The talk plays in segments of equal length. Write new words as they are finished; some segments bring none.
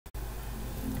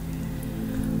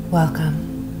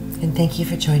Welcome, and thank you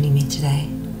for joining me today.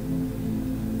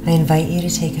 I invite you to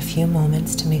take a few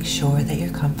moments to make sure that you're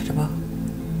comfortable,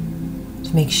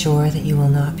 to make sure that you will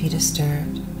not be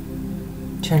disturbed.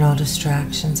 Turn all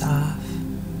distractions off.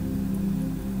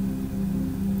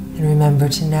 And remember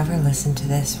to never listen to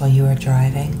this while you are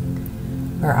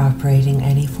driving or operating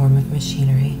any form of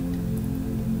machinery.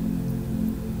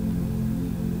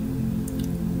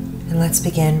 And let's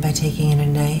begin by taking in a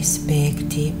nice, big,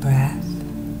 deep breath.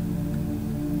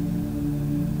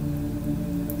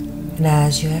 And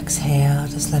as you exhale,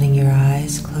 just letting your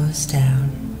eyes close down.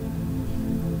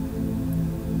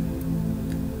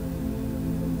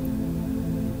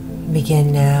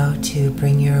 Begin now to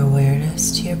bring your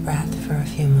awareness to your breath for a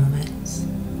few moments.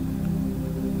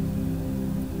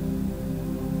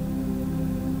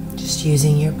 Just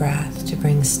using your breath to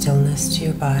bring stillness to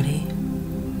your body,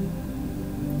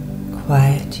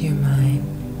 quiet to your mind.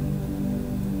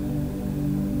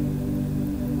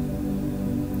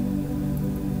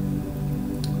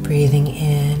 Breathing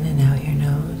in and out your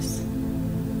nose.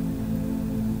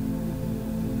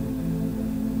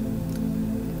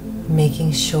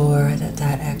 Making sure that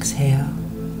that exhale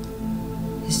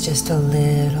is just a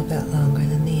little bit longer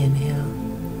than the inhale.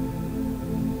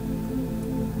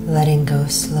 Letting go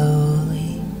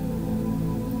slowly.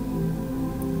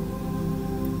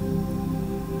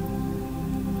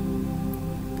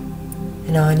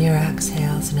 And on your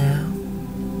exhales now,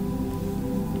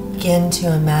 begin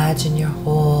to imagine your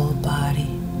whole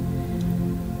body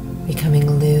becoming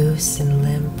loose and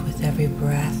limp with every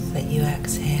breath that you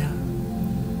exhale.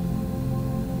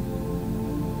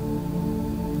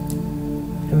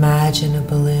 Imagine a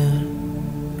balloon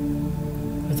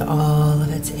with all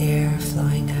of its air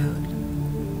flowing out,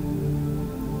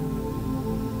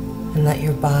 and let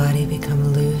your body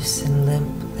become loose and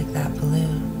limp like that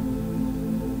balloon.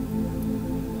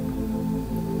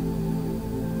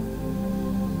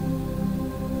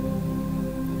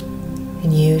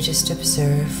 And you just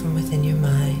observe from within your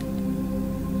mind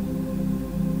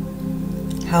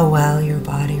how well your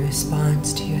body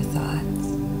responds to your thoughts.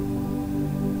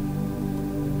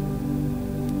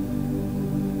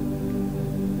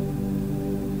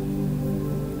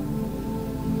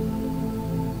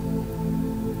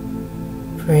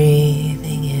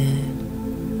 Breathing in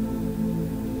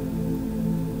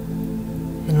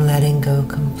and letting go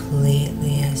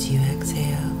completely as you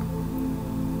exhale.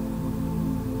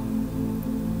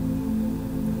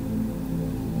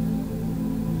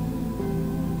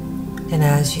 And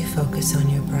as you focus on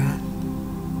your breath,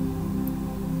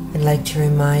 I'd like to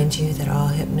remind you that all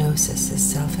hypnosis is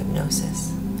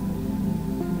self-hypnosis.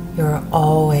 You are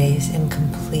always in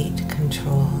complete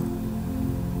control.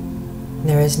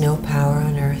 There is no power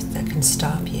on earth that can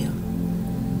stop you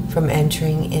from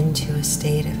entering into a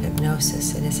state of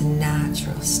hypnosis. It is a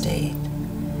natural state,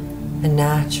 a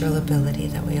natural ability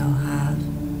that we all have.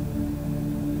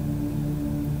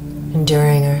 And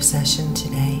during our session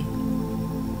today,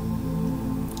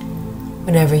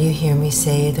 whenever you hear me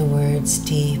say the words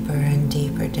deeper and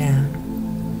deeper down,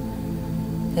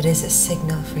 that is a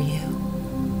signal for you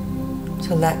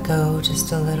to let go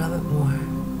just a little bit more.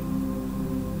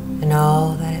 And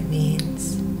all that it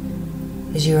means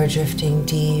is you are drifting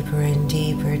deeper and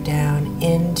deeper down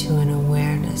into an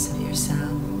awareness of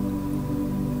yourself.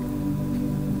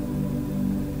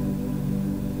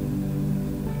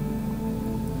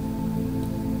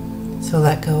 So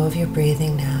let go of your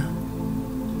breathing now.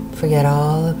 Forget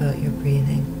all about your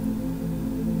breathing.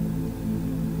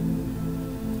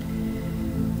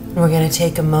 And we're going to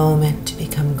take a moment to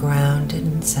become grounded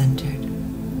and centered.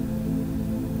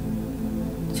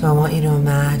 So I want you to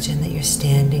imagine that you're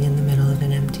standing in the middle of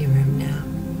an empty room now.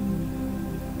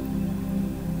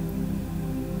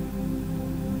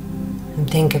 And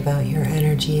think about your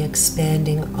energy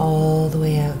expanding all the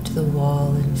way out to the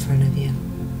wall in front of you.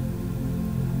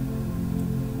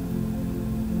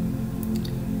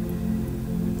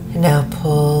 And now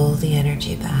pull the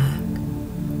energy back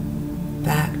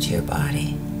to your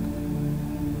body.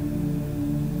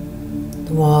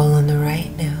 The wall on the right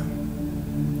now.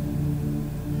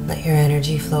 Let your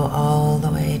energy flow all the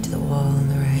way to the wall on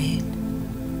the right.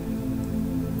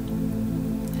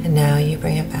 And now you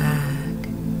bring it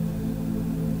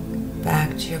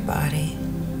back to your body.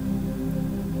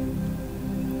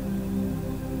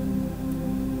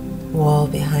 Wall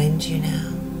behind you now.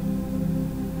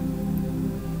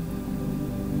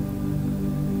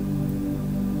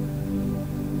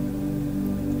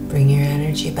 Bring your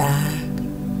energy back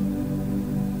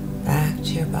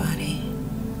to your body.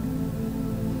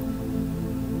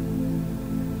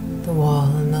 The wall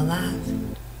on the left,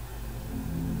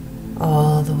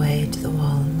 all the way to the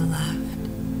wall on the left.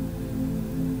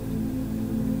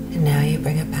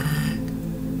 bring it back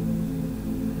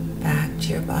to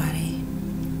your body,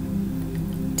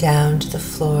 down to the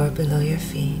floor below your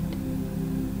feet.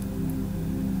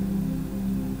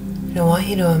 And I want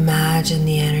you to imagine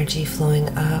the energy flowing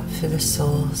up through the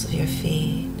soles of your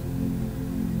feet,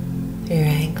 through your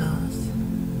ankles,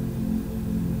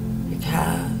 your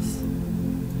calves,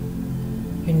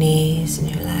 your knees and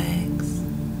your legs,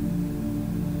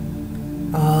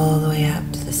 all the way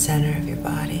up to the center of your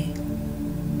body.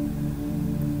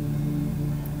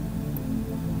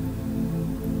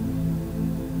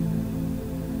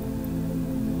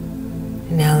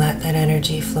 And now let that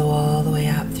energy flow all the way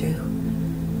up through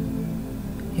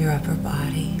your upper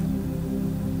body,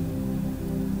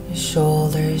 your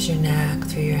shoulders, your neck,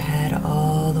 through your head,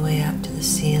 all the way up to the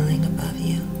ceiling above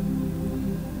you.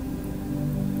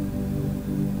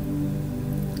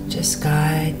 Just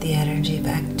guide the energy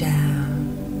back down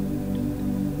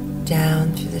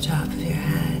through the top of your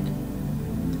head,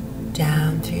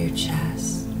 down through your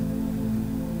chest,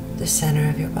 the center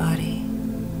of your body.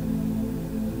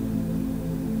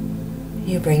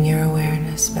 You bring your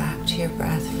awareness back to your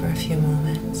breath for a few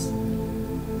moments,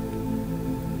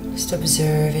 just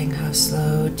observing how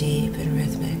slow, deep, and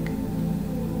rhythmic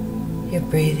your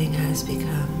breathing has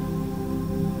become.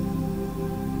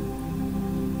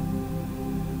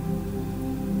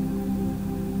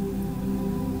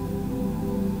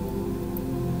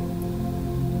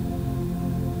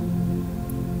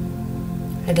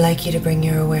 I'd like you to bring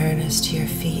your awareness to your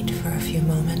feet for a few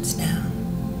moments now.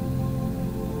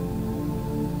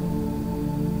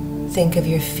 Think of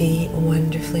your feet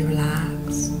wonderfully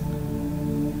relaxed,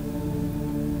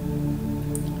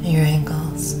 your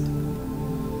ankles,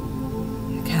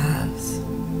 your calves,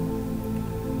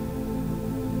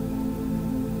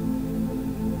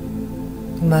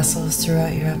 the muscles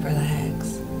throughout your upper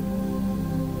legs,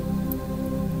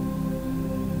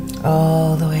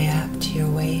 all the way up to your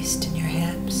waist and your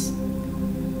hips.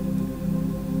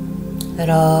 Let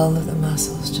all of the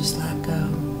muscles just let go.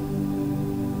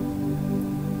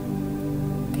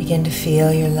 Begin to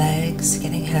feel your legs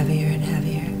getting heavier and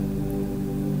heavier,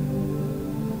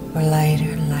 or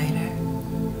lighter and lighter.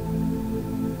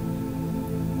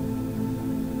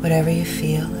 Whatever you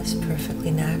feel is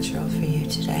perfectly natural for you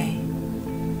today.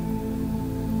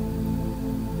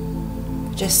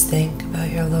 Just think about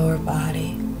your lower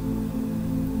body,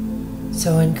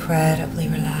 so incredibly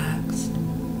relaxed,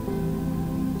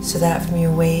 so that from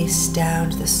your waist down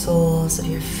to the soles of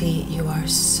your feet you are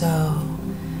so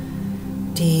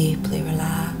deeply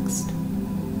relaxed.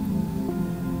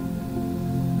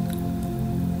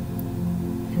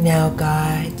 And now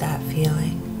guide that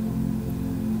feeling.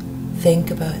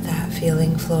 Think about that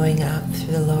feeling flowing up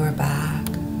through the lower back,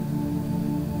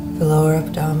 the lower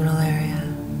abdominal area,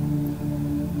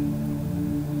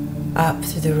 up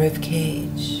through the rib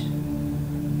cage,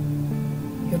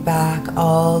 your back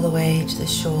all the way to the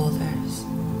shoulders.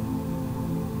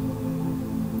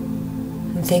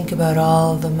 And think about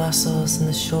all the muscles in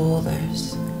the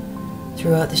shoulders,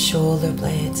 throughout the shoulder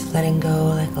blades, letting go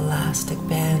like elastic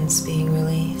bands being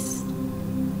released.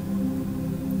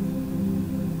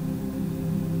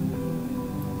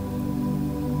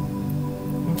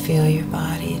 And feel your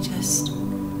body just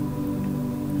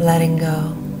letting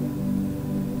go,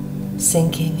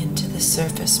 sinking into the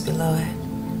surface below it.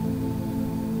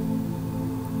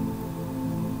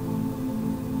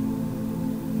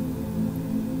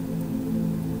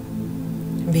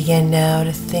 Begin now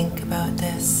to think about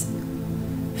this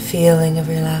feeling of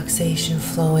relaxation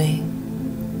flowing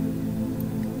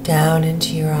down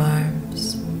into your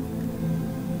arms,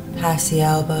 past the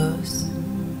elbows,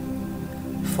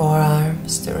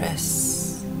 forearms, the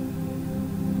wrists,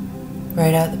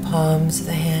 right out the palms of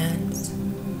the hands,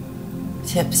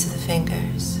 tips of the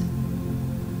fingers.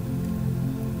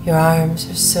 Your arms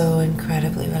are so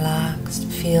incredibly relaxed, it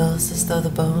feels as though the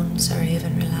bones are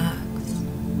even relaxed.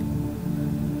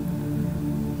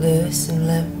 Loose and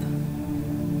limp,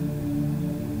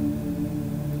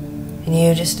 and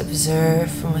you just observe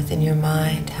from within your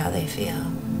mind how they feel.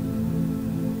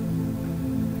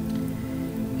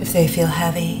 If they feel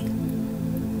heavy,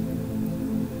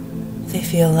 if they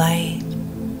feel light,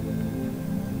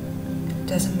 it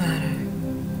doesn't matter.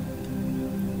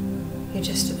 You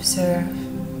just observe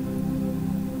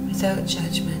without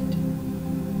judgment.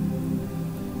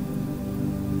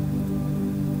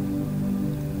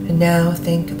 And now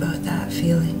think about that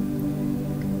feeling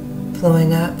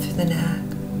flowing up through the neck,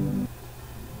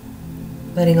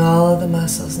 letting all the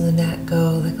muscles in the neck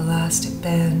go like elastic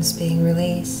bands being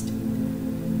released.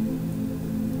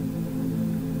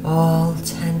 All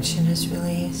tension is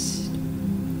released.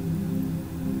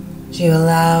 As you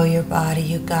allow your body,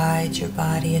 you guide your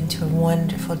body into a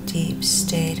wonderful deep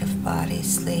state of body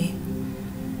sleep.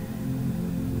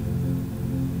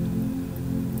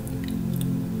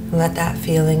 And let that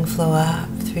feeling flow up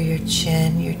through your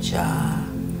chin, your jaw,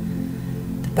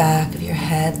 the back of your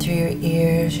head, through your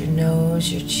ears, your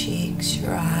nose, your cheeks,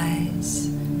 your eyes.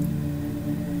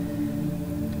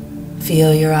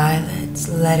 Feel your eyelids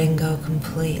letting go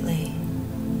completely,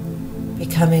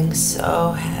 becoming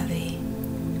so heavy,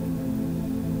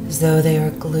 as though they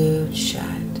were glued shut,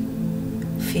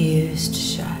 fused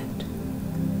shut,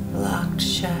 locked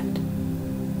shut.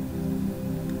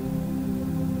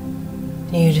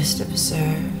 And you just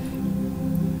observe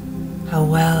how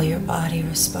well your body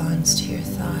responds to your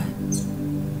thoughts.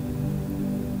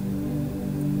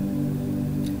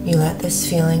 You let this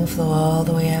feeling flow all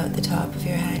the way out the top of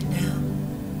your head now.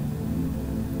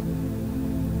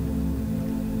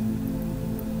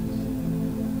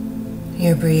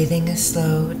 Your breathing is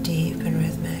slow, deep, and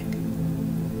rhythmic.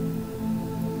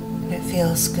 And it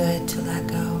feels good to let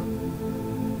go.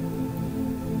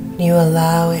 You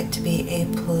allow it to be a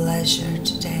pleasure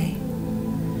today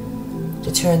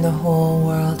to turn the whole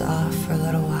world off for a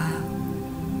little while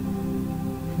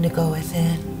and to go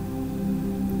within.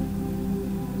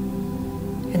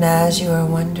 And as you are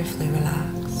wonderfully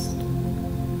relaxed,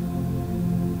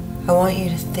 I want you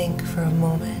to think for a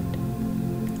moment.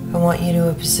 I want you to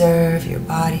observe your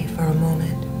body for a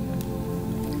moment.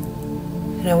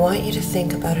 And I want you to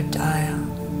think about a dial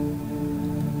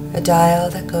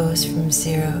that goes from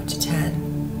 0 to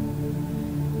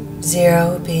 10.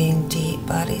 0 being deep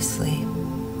body sleep,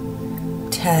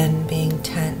 10 being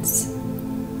tense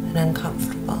and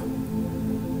uncomfortable.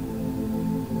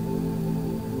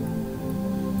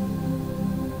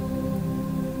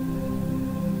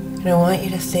 And I want you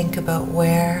to think about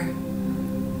where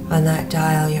on that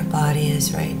dial your body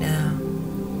is right now.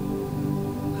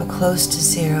 How close to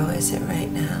 0 is it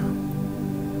right now?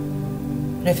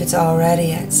 And if it's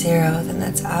already at 0, then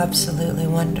that's absolutely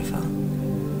wonderful.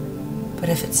 But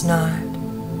if it's not,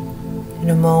 in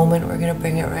a moment we're going to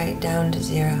bring it right down to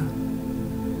 0.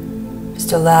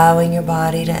 Just allowing your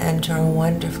body to enter a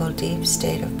wonderful deep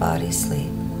state of body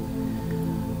sleep,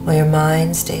 while your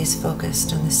mind stays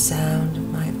focused on the sound of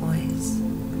my voice.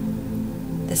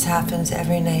 This happens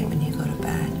every night when you go to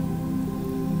bed.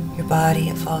 Your body,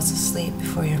 it falls asleep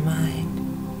before your mind.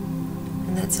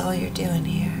 And that's all you're doing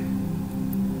here.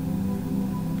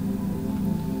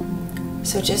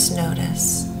 So just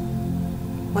notice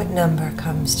what number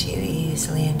comes to you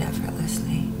easily and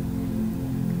effortlessly.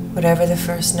 Whatever the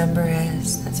first number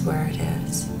is, that's where it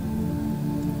is.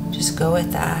 Just go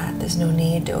with that. There's no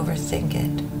need to overthink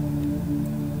it.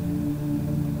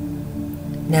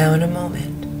 Now in a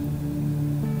moment,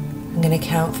 I'm going to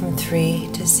count from 3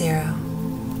 to 0.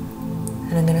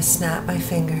 And I'm going to snap my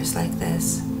fingers like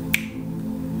this.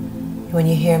 And when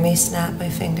you hear me snap my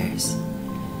fingers,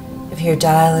 if your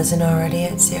dial isn't already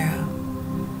at 0,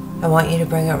 I want you to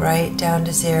bring it right down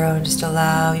to 0 and just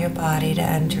allow your body to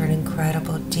enter an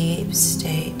incredible deep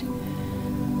state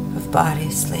of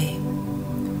body sleep.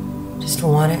 Just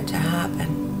want it to happen,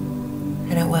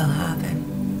 and it will happen.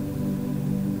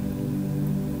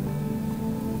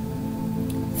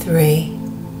 3,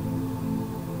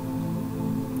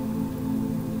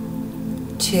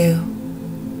 2,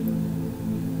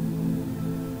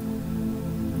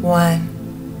 1,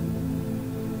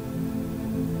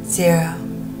 0.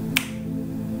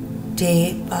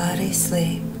 Deep body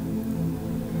sleep.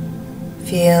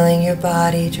 Feeling your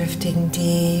body drifting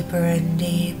deeper and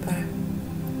deeper.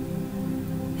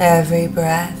 Every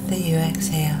breath that you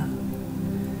exhale,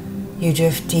 you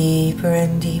drift deeper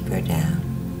and deeper down.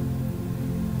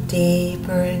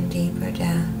 Deeper and deeper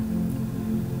down.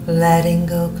 Letting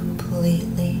go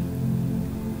completely.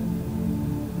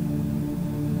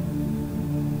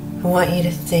 I want you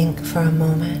to think for a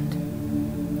moment.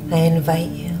 I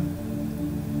invite you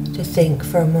to think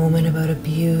for a moment about a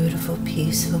beautiful,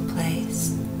 peaceful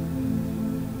place.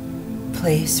 A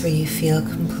place where you feel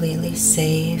completely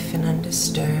safe and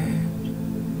undisturbed.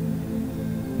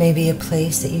 Maybe a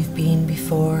place that you've been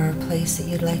before, or a place that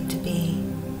you'd like to be.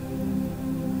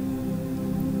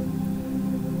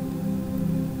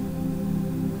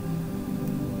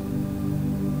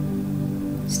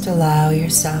 Just allow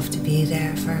yourself to be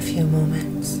there for a few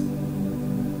moments.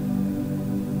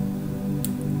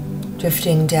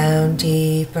 Drifting down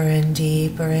deeper and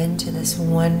deeper into this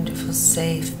wonderful,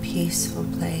 safe, peaceful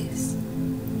place.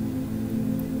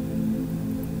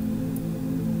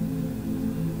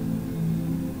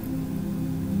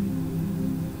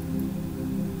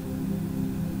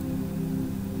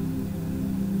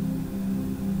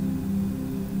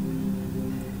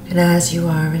 And as you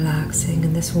are relaxing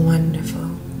in this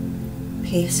wonderful,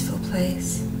 peaceful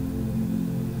place,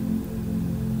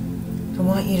 I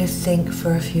want you to think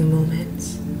for a few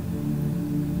moments.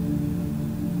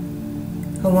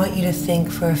 I want you to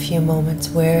think for a few moments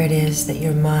where it is that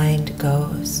your mind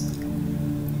goes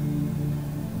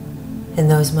in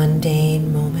those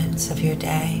mundane moments of your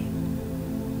day.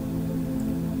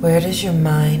 Where does your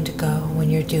mind go when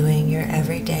you're doing your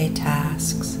everyday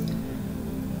tasks?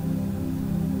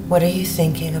 What are you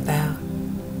thinking about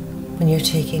when you're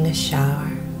taking a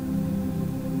shower,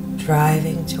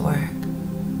 driving to work,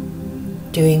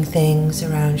 doing things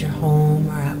around your home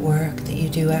or at work that you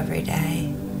do every day?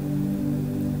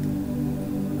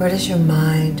 Where does your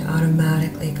mind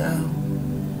automatically go?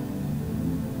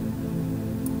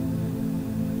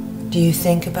 Do you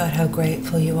think about how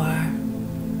grateful you are?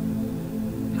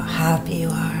 How happy you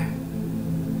are?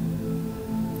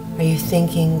 Are you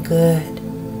thinking good,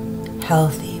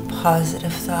 healthy,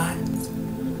 positive thoughts?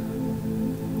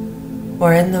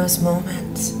 Or in those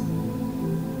moments,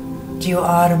 do you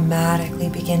automatically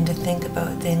begin to think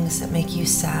about things that make you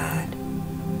sad,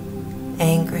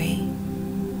 angry,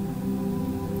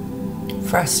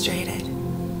 frustrated?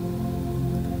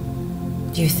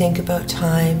 Do you think about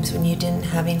times when you didn't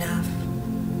have enough,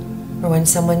 or when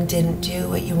someone didn't do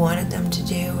what you wanted them to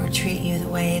do or treat you the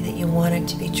way that you wanted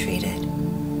to be treated?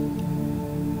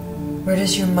 Where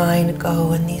does your mind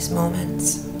go in these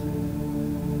moments?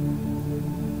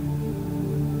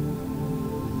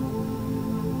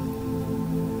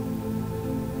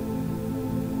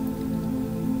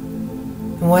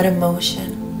 And what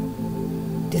emotion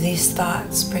do these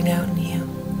thoughts bring out in you?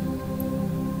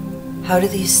 How do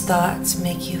these thoughts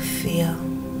make you feel?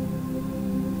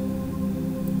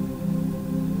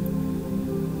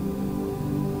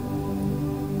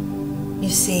 You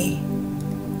see,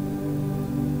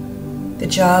 the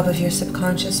job of your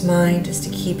subconscious mind is to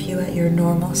keep you at your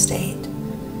normal state,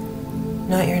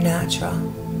 not your natural,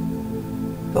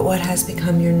 but what has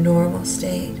become your normal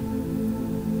state.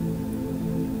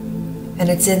 And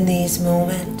it's in these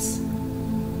moments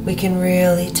we can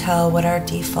really tell what our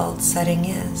default setting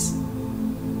is,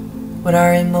 what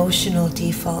our emotional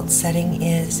default setting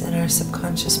is in our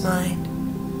subconscious mind,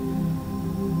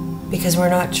 because we're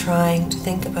not trying to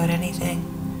think about anything.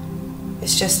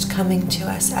 It's just coming to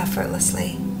us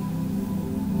effortlessly.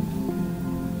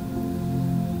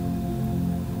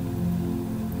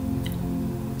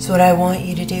 So what I want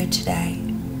you to do today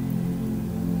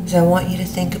is I want you to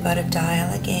think about a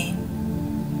dial again.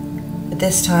 But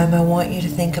this time I want you to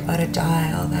think about a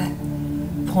dial that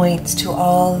points to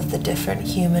all of the different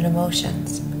human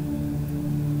emotions.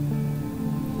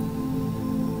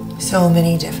 So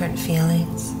many different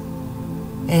feelings: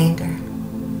 anger,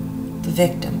 the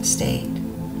victim state,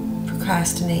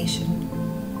 procrastination,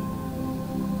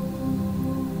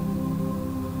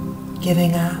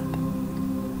 giving up,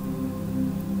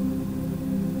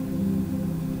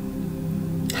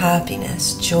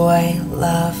 happiness, joy,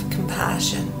 love,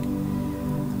 compassion.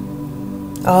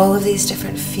 All of these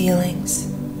different feelings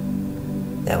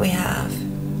that we have.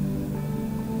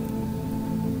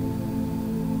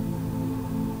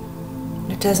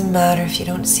 It doesn't matter if you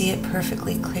don't see it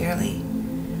perfectly clearly.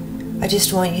 I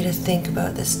just want you to think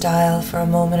about this dial for a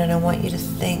moment, and I want you to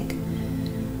think,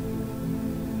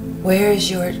 where is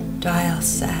your dial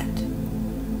set?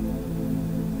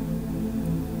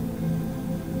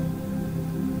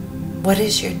 What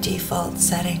is your default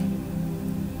setting?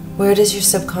 Where does your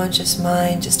subconscious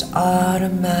mind just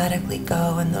automatically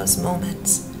go in those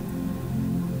moments?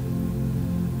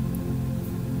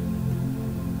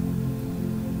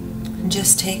 And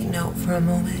just take note for a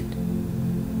moment,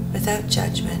 without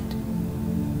judgment.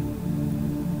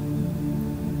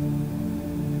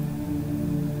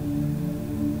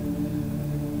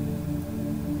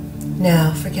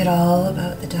 Now forget all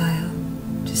about the dial.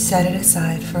 Just set it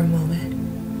aside for a moment.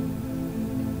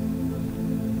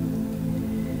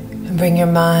 And bring your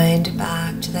mind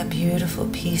back to that beautiful,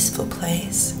 peaceful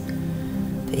place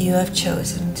that you have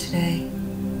chosen today.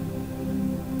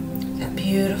 That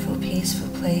beautiful, peaceful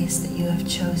place that you have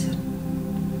chosen.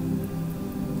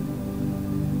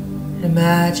 And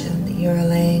imagine that you are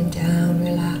laying down,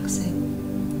 relaxing,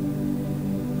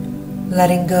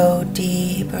 letting go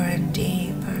deeper and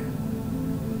deeper,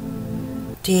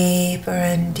 deeper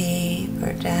and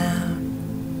deeper down,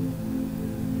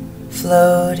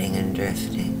 floating and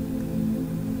drifting.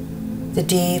 The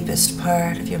deepest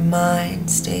part of your mind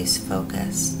stays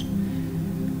focused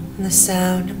on the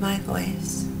sound of my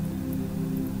voice.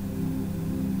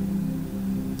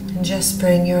 And just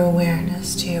bring your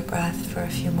awareness to your breath for a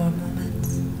few more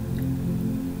moments.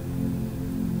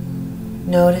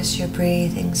 Notice your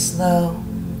breathing slow,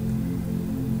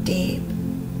 deep,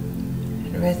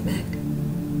 and rhythmic.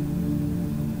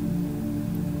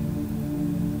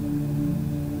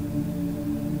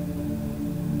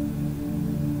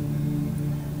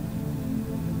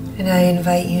 And I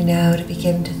invite you now to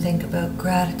begin to think about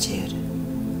gratitude.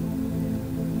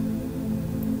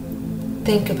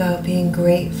 Think about being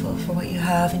grateful for what you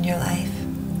have in your life.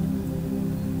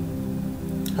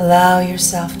 Allow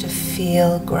yourself to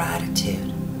feel gratitude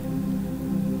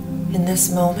in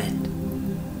this moment.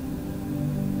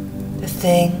 The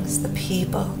things, the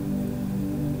people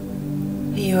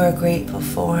that you are grateful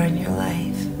for in your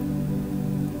life.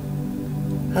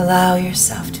 Allow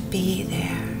yourself to be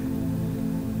there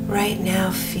right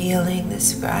now, feeling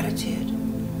this gratitude.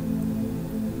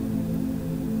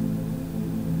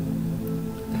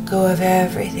 Let go of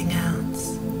everything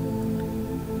else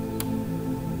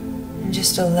and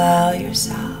just allow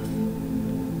yourself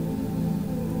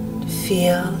to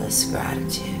feel this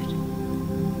gratitude.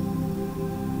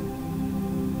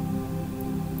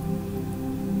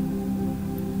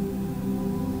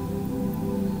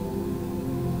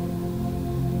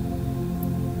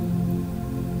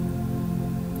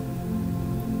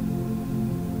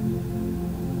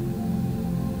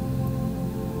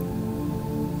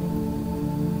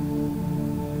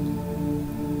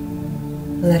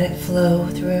 Let it flow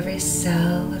through every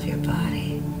cell of your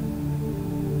body.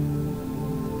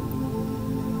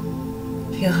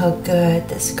 Feel how good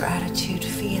this gratitude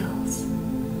feels.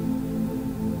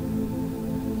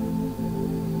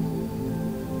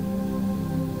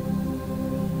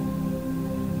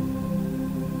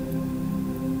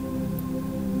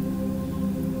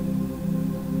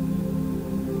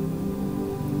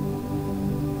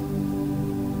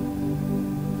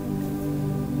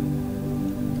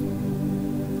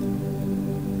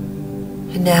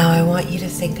 And now I want you to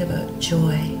think about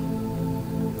joy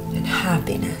and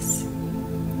happiness.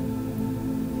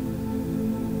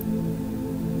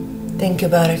 Think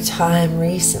about a time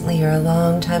recently or a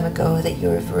long time ago that you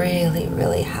were really,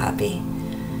 really happy,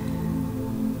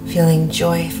 feeling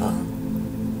joyful.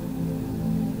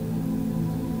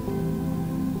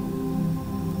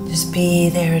 Just be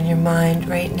there in your mind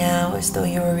right now as though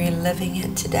you were reliving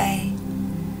it today.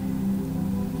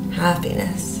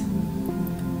 Happiness.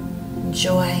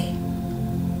 Joy.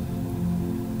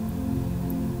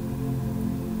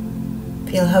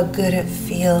 Feel how good it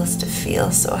feels to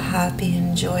feel so happy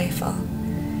and joyful,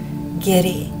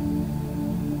 giddy.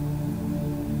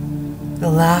 The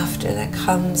laughter that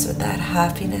comes with that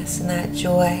happiness and that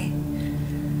joy.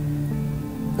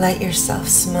 Let yourself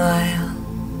smile.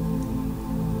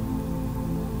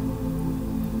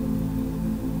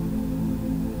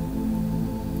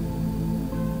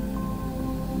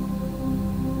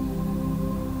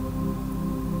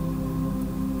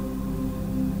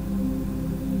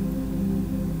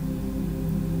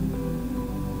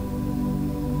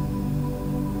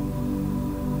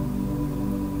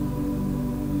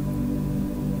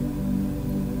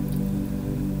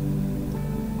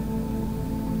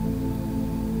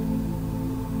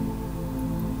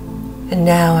 And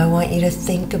now I want you to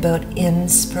think about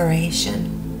inspiration.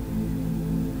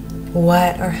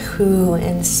 What or who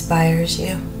inspires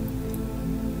you?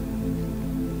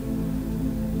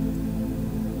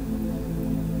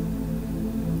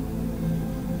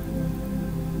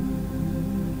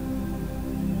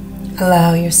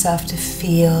 Allow yourself to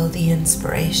feel the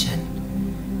inspiration.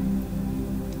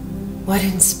 What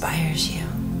inspires you?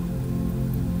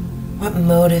 What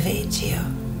motivates you?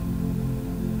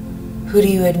 Who do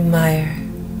you admire?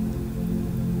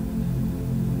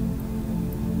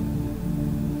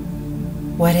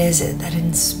 What is it that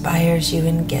inspires you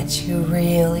and gets you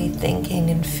really thinking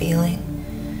and feeling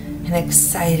and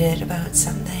excited about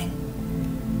something?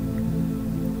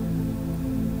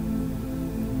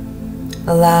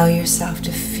 Allow yourself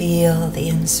to feel the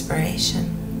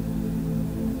inspiration.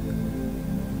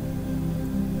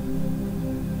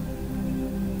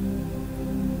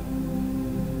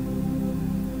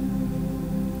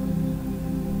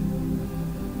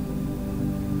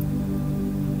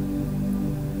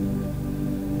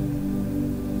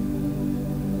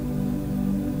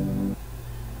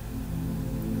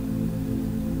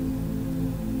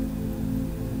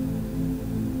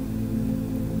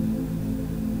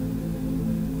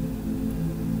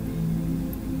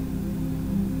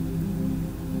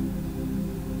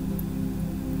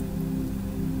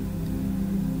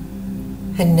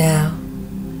 And now,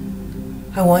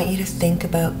 I want you to think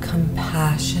about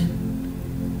compassion.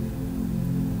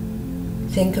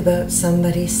 Think about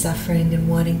somebody suffering and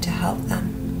wanting to help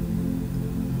them.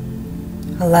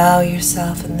 Allow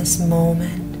yourself in this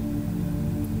moment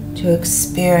to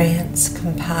experience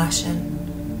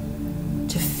compassion,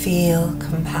 to feel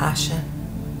compassion.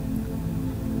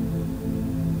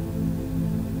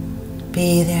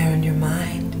 Be there in your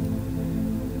mind.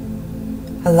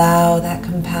 Allow that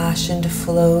compassion to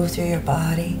flow through your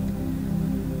body,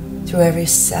 through every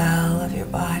cell of your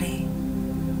body.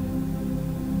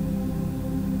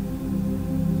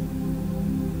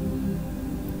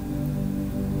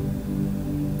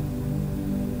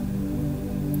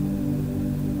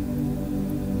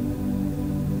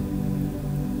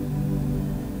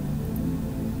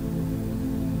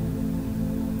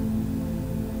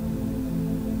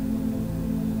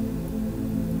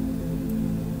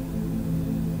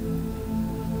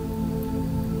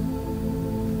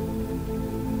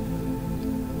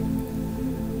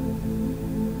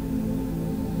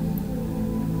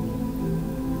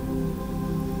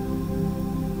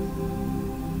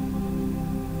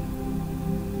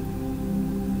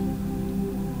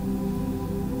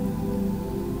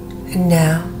 And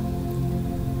now,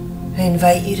 I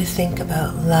invite you to think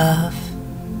about love,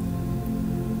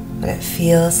 what it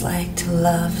feels like to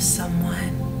love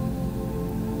someone,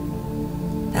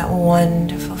 that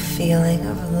wonderful feeling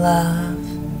of love.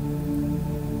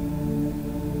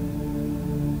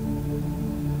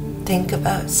 Think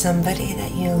about somebody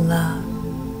that you love,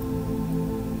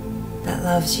 that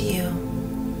loves you.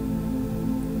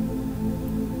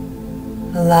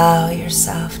 Allow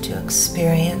yourself to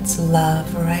experience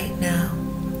love right now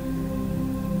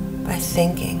by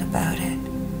thinking about it.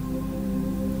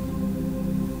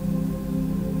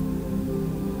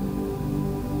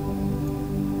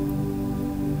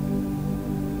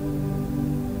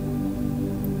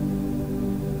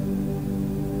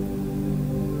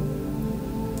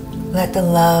 Let the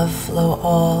love flow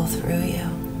all through you,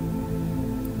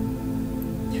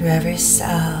 through every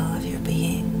cell of your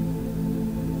being.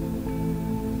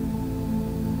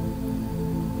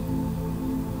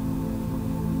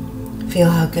 Feel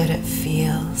how good it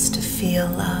feels to feel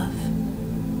love,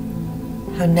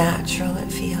 how natural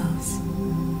it feels,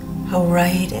 how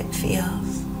right it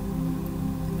feels,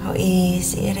 how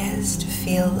easy it is to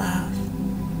feel love.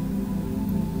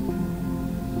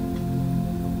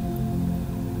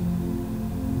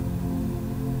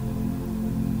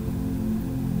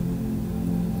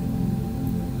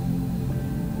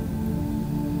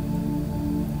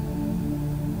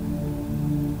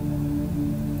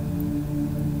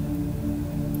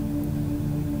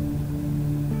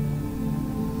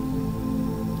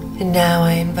 And now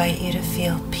I invite you to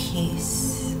feel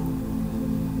peace,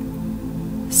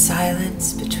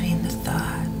 silence between the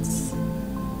thoughts,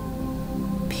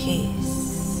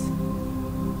 peace.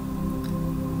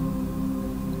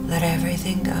 Let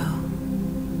everything go.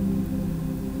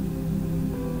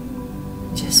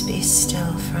 Just be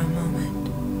still for a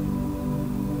moment.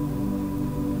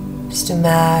 Just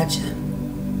imagine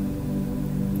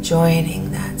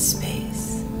joining that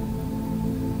space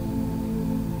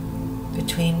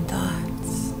between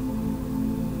thoughts.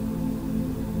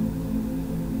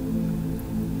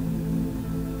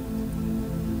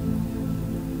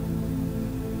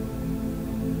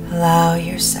 Allow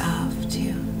yourself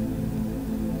to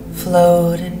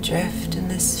float and drift in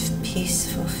this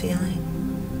peaceful feeling.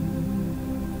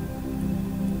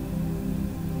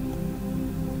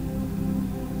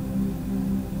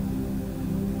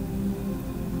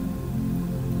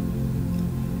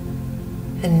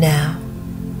 And now,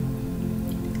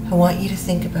 I want you to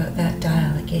think about that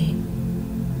dial again.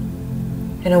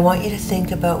 And I want you to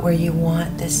think about where you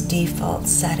want this default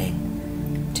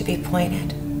setting to be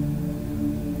pointed.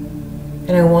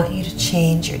 And I want you to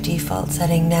change your default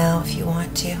setting now if you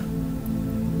want to.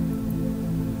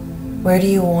 Where do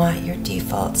you want your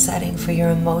default setting for your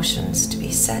emotions to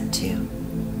be set to?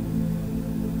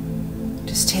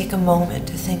 Just take a moment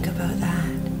to think about that.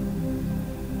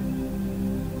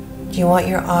 Do you want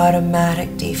your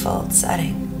automatic default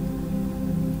setting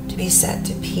to be set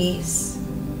to peace,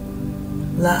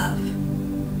 love,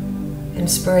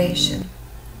 inspiration,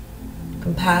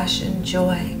 compassion,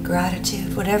 joy,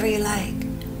 gratitude, whatever you like?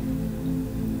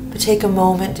 But take a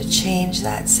moment to change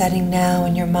that setting now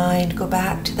in your mind. Go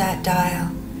back to that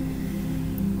dial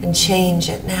and change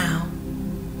it now.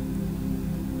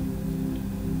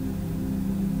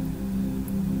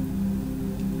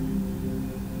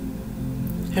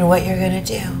 And what you're going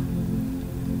to do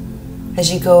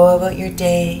as you go about your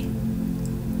day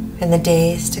and the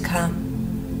days to come,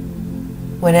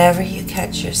 whenever you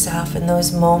catch yourself in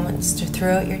those moments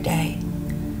throughout your day,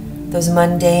 those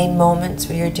mundane moments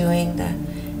where you're doing the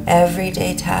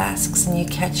everyday tasks and you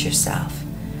catch yourself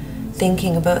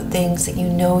thinking about things that you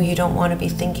know you don't want to be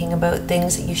thinking about,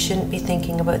 things that you shouldn't be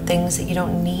thinking about, things that you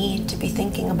don't need to be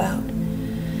thinking about.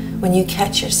 When you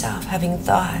catch yourself having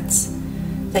thoughts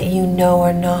that you know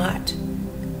are not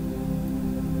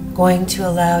going to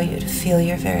allow you to feel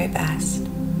your very best,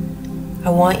 I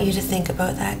want you to think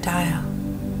about that dial.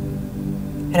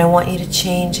 And I want you to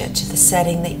change it to the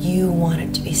setting that you want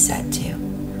it to be set to.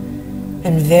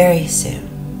 And very soon,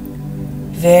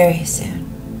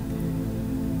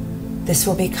 this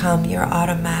will become your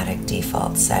automatic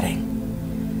default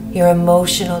setting, your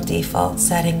emotional default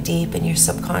setting deep in your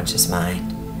subconscious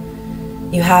mind.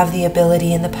 You have the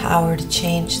ability and the power to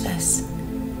change this.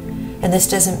 And this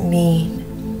doesn't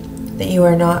mean that you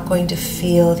are not going to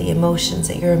feel the emotions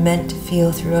that you're meant to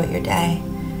feel throughout your day.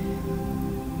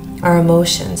 Our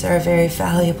emotions are a very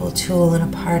valuable tool and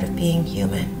a part of being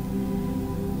human.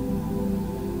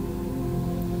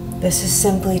 This is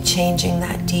simply changing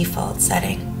that default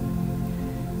setting.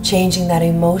 Changing that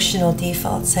emotional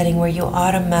default setting where you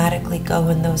automatically go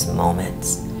in those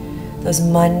moments, those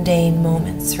mundane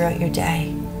moments throughout your day.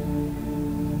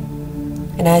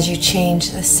 And as you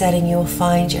change the setting, you will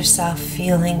find yourself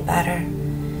feeling better,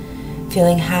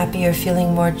 feeling happier,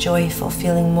 feeling more joyful,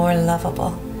 feeling more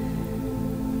lovable,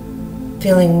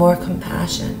 feeling more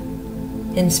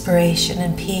compassion, inspiration,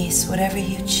 and peace, whatever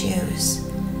you choose.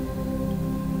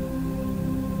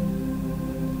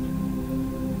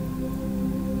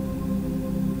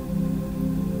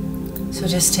 So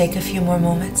just take a few more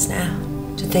moments now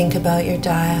to think about your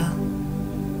dial,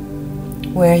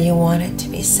 where you want it to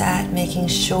be set, making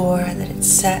sure that it's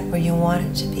set where you want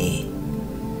it to be.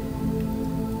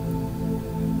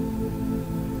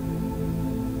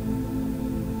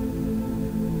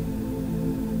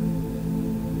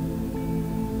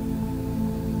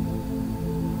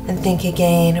 And think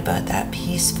again about that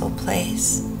peaceful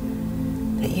place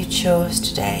that you chose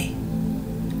today.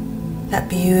 That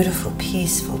beautiful,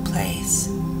 peaceful place.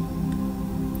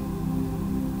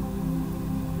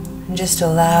 And just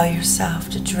allow yourself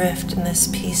to drift in this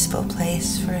peaceful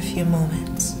place for a few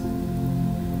moments.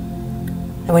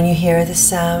 And when you hear the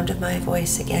sound of my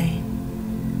voice again,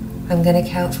 I'm going to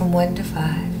count from 1 to 5.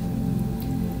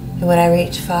 And when I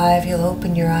reach 5, you'll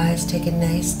open your eyes, take a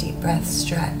nice deep breath,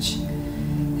 stretch,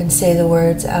 and say the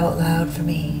words out loud for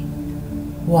me.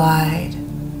 Wide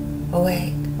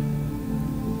awake.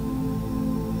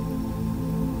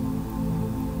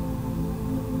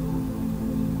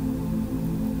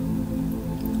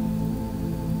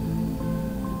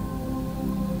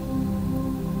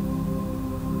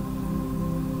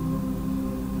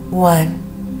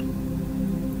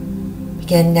 1.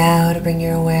 Begin now to bring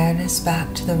your awareness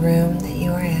back to the room that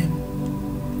you are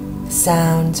in, the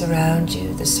sounds around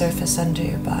you, the surface under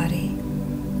your body.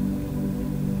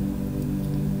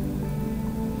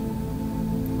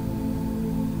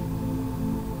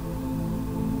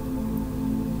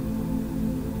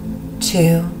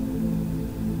 2.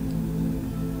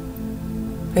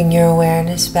 Bring your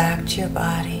awareness back to your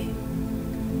body.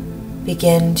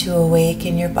 Begin to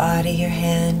awaken your body, your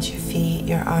hands, your feet,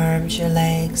 your arms, your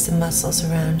legs, the muscles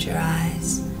around your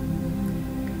eyes.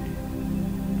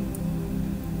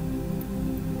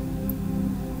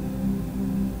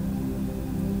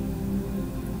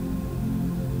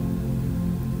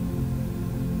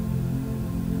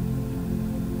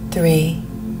 3.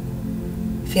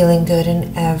 Feeling good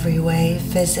in every way,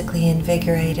 physically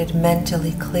invigorated,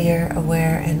 mentally clear,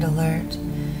 aware and alert,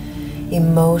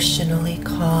 emotionally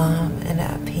calm and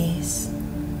at peace.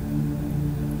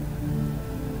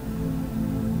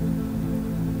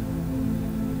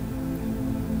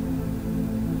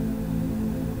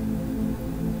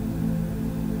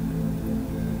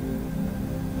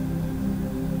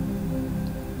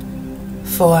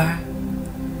 4.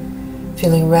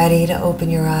 Feeling ready to open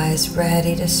your eyes,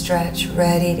 ready to stretch,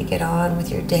 ready to get on with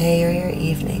your day or your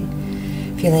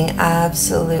evening. Feeling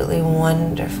absolutely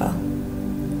wonderful.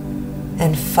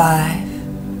 And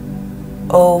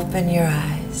 5. Open your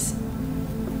eyes.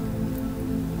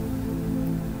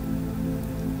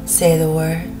 Say the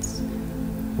words,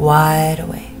 wide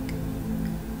awake.